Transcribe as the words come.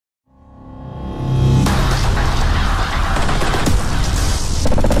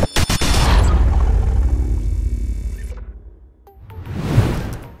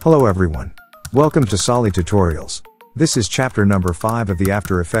Hello everyone. Welcome to Salih Tutorials. This is chapter number 5 of the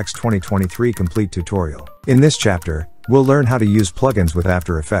After Effects 2023 complete tutorial. In this chapter, we'll learn how to use plugins with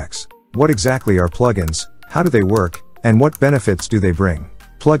After Effects. What exactly are plugins, how do they work, and what benefits do they bring?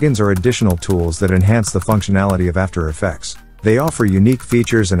 Plugins are additional tools that enhance the functionality of After Effects. They offer unique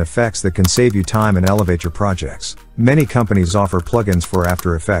features and effects that can save you time and elevate your projects. Many companies offer plugins for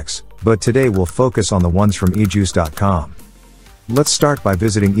After Effects, but today we'll focus on the ones from Aejuice.com. Let's start by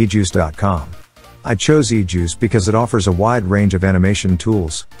visiting Aejuice.com. I chose Aejuice because it offers a wide range of animation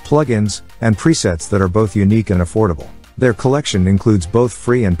tools, plugins, and presets that are both unique and affordable. Their collection includes both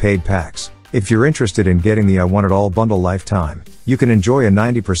free and paid packs. If you're interested in getting the I Want It All bundle lifetime, you can enjoy a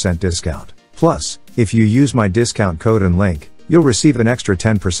 90% discount. Plus, if you use my discount code and link, you'll receive an extra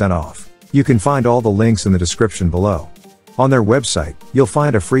 10% off. You can find all the links in the description below. On their website, you'll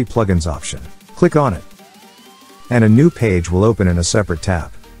find a free plugins option. Click on it, and a new page will open in a separate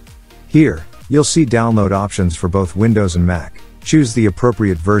tab. Here, you'll see download options for both Windows and Mac. Choose the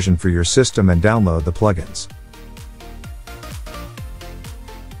appropriate version for your system and download the plugins.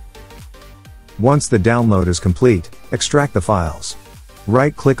 Once the download is complete, extract the files.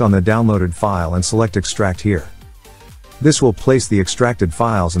 Right-click on the downloaded file and select Extract here. This will place the extracted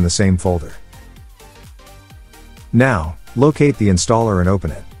files in the same folder. Now, locate the installer and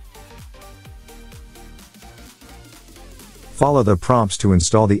open it. Follow the prompts to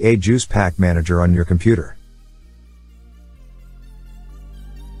install the Aejuice Pack Manager on your computer.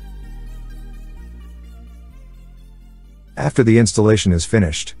 After the installation is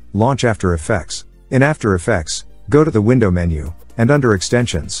finished, launch After Effects. In After Effects, go to the Window menu, and under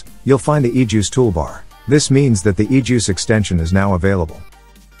Extensions, you'll find the Aejuice toolbar. This means that the Aejuice extension is now available.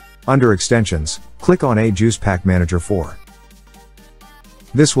 Under Extensions, click on Aejuice Pack Manager 4.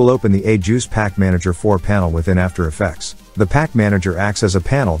 This will open the Aejuice Pack Manager 4 panel within After Effects. The Pack Manager acts as a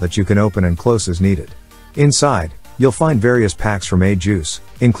panel that you can open and close as needed. Inside, you'll find various packs from Aejuice,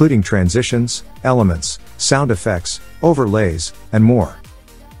 including transitions, elements, sound effects, overlays, and more.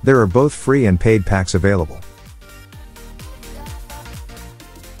 There are both free and paid packs available.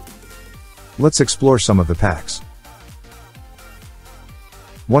 Let's explore some of the packs.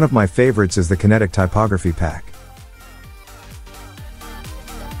 One of my favorites is the Kinetic Typography pack.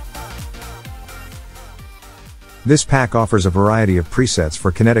 This pack offers a variety of presets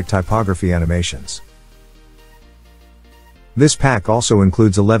for kinetic typography animations. This pack also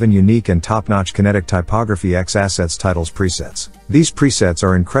includes 11 unique and top-notch Kinetic Typography X Assets Titles presets. These presets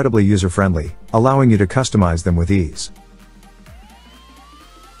are incredibly user-friendly, allowing you to customize them with ease.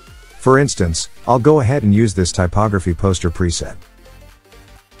 For instance, I'll go ahead and use this typography poster preset.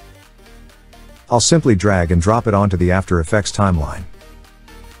 I'll simply drag and drop it onto the After Effects timeline.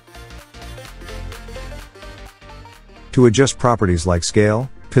 To adjust properties like scale,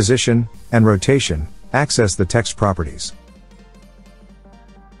 position, and rotation, access the text properties.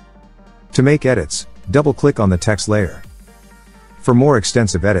 To make edits, double-click on the text layer. For more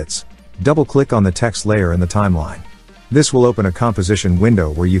extensive edits, double-click on the text layer in the timeline. This will open a composition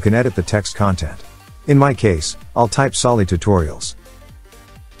window where you can edit the text content. In my case, I'll type Salih Tutorials.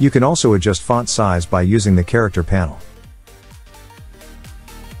 You can also adjust font size by using the character panel.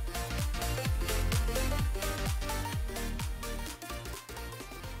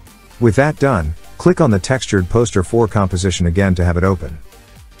 With that done, click on the textured poster 4 composition again to have it open.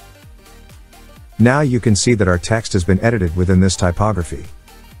 Now you can see that our text has been edited within this typography.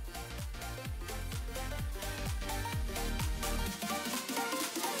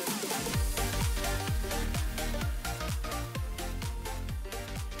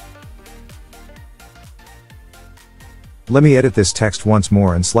 Let me edit this text once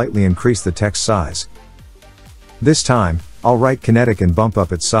more and slightly increase the text size. This time, I'll write kinetic and bump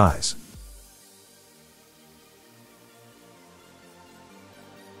up its size.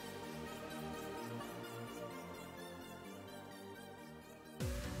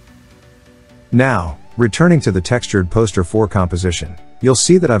 Now, returning to the textured poster 4 composition, you'll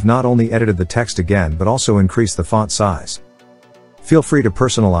see that I've not only edited the text again but also increased the font size. Feel free to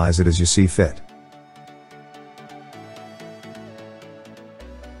personalize it as you see fit.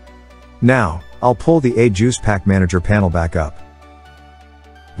 Now, I'll pull the Aejuice Pack Manager panel back up.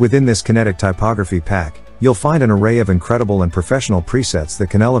 Within this Kinetic Typography pack, you'll find an array of incredible and professional presets that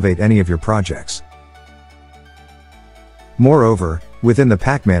can elevate any of your projects. Moreover, within the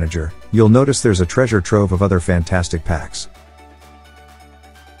Pack Manager, you'll notice there's a treasure trove of other fantastic packs.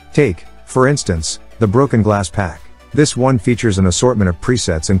 Take, for instance, the Broken Glass pack. This one features an assortment of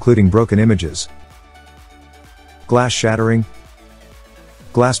presets including broken images, glass shattering,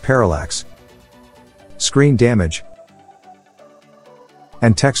 glass parallax, screen damage,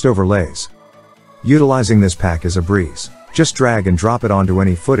 and text overlays. Utilizing this pack is a breeze. Just drag and drop it onto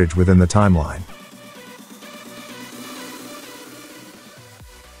any footage within the timeline.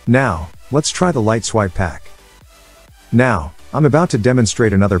 Now, let's try the light swipe pack. Now, I'm about to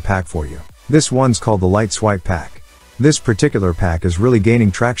demonstrate another pack for you. This one's called the light swipe pack. This particular pack is really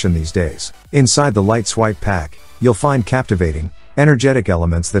gaining traction these days. Inside the light swipe pack, you'll find captivating, energetic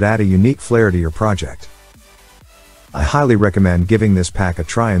elements that add a unique flair to your project. I highly recommend giving this pack a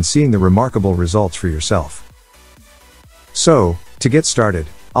try and seeing the remarkable results for yourself. So, to get started,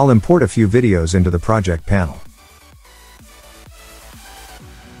 I'll import a few videos into the project panel.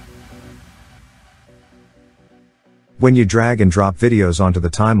 When you drag and drop videos onto the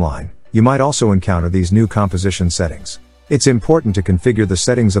timeline, you might also encounter these new composition settings. It's important to configure the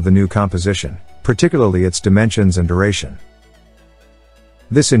settings of the new composition, particularly its dimensions and duration.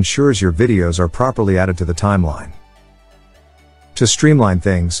 This ensures your videos are properly added to the timeline. To streamline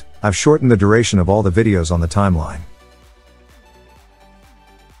things, I've shortened the duration of all the videos on the timeline.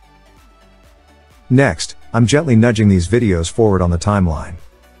 Next, I'm gently nudging these videos forward on the timeline.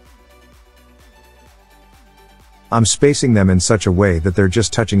 I'm spacing them in such a way that they're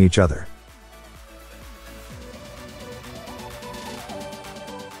just touching each other.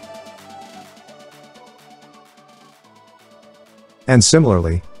 And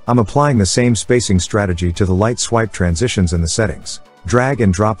similarly, I'm applying the same spacing strategy to the light swipe transitions in the settings. Drag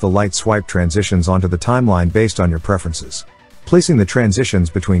and drop the light swipe transitions onto the timeline based on your preferences. Placing the transitions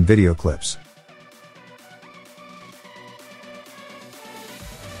between video clips.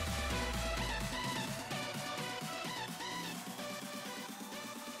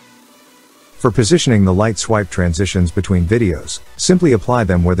 For positioning the light swipe transitions between videos, simply apply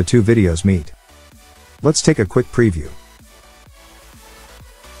them where the two videos meet. Let's take a quick preview.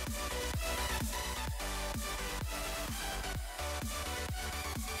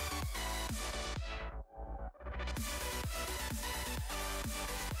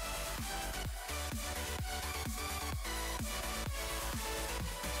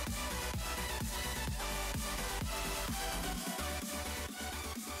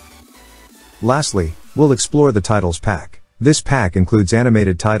 Lastly, we'll explore the titles pack. This pack includes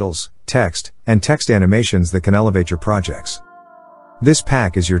animated titles, text, and text animations that can elevate your projects. This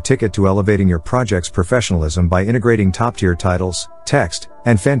pack is your ticket to elevating your project's professionalism by integrating top-tier titles, text,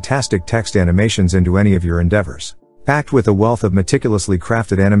 and fantastic text animations into any of your endeavors. Packed with a wealth of meticulously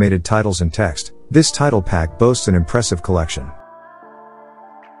crafted animated titles and text, this title pack boasts an impressive collection.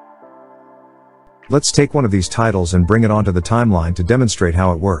 Let's take one of these titles and bring it onto the timeline to demonstrate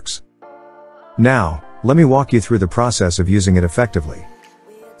how it works. Now, let me walk you through the process of using it effectively.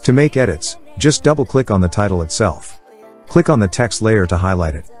 To make edits, just double-click on the title itself. Click on the text layer to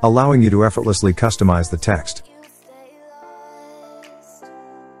highlight it, allowing you to effortlessly customize the text.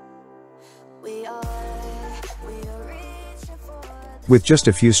 With just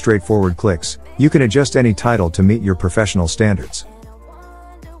a few straightforward clicks, you can adjust any title to meet your professional standards.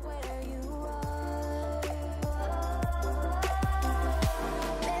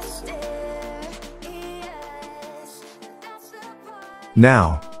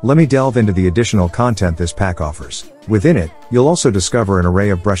 Now, let me delve into the additional content this pack offers. Within it, you'll also discover an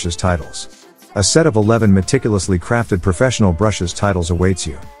array of brushes titles. A set of 11 meticulously crafted professional brushes titles awaits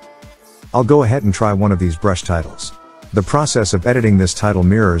you. I'll go ahead and try one of these brush titles. The process of editing this title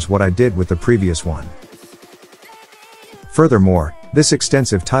mirrors what I did with the previous one. Furthermore, this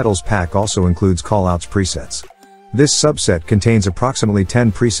extensive titles pack also includes callouts presets. This subset contains approximately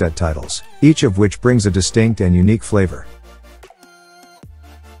 10 preset titles, each of which brings a distinct and unique flavor.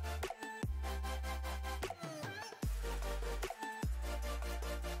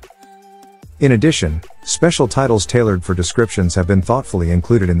 In addition, special titles tailored for descriptions have been thoughtfully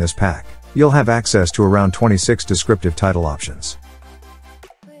included in this pack. You'll have access to around 26 descriptive title options.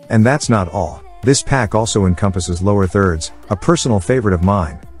 And that's not all. This pack also encompasses lower thirds, a personal favorite of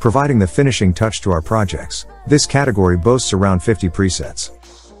mine, providing the finishing touch to our projects. This category boasts around 50 presets.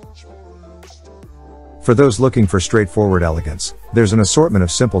 For those looking for straightforward elegance, there's an assortment of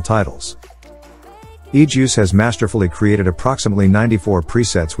simple titles. Aejuice has masterfully created approximately 94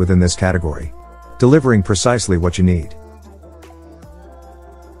 presets within this category, delivering precisely what you need.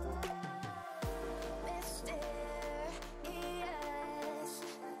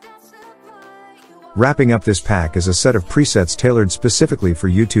 Wrapping up this pack is a set of presets tailored specifically for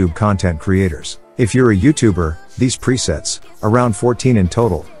YouTube content creators. If you're a YouTuber, these presets, around 14 in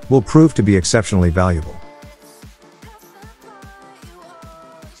total, will prove to be exceptionally valuable.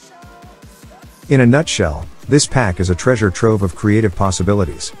 In a nutshell, this pack is a treasure trove of creative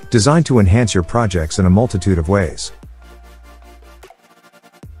possibilities, designed to enhance your projects in a multitude of ways.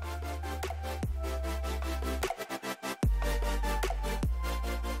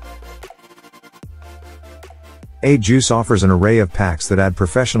 Aejuice offers an array of packs that add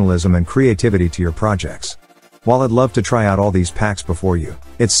professionalism and creativity to your projects. While I'd love to try out all these packs before you,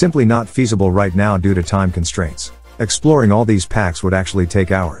 it's simply not feasible right now due to time constraints. Exploring all these packs would actually take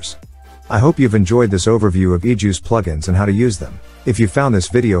hours. I hope you've enjoyed this overview of Aejuice plugins and how to use them. If you found this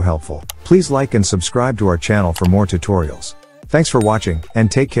video helpful, please like and subscribe to our channel for more tutorials. Thanks for watching, and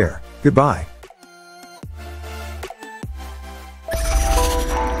take care. Goodbye.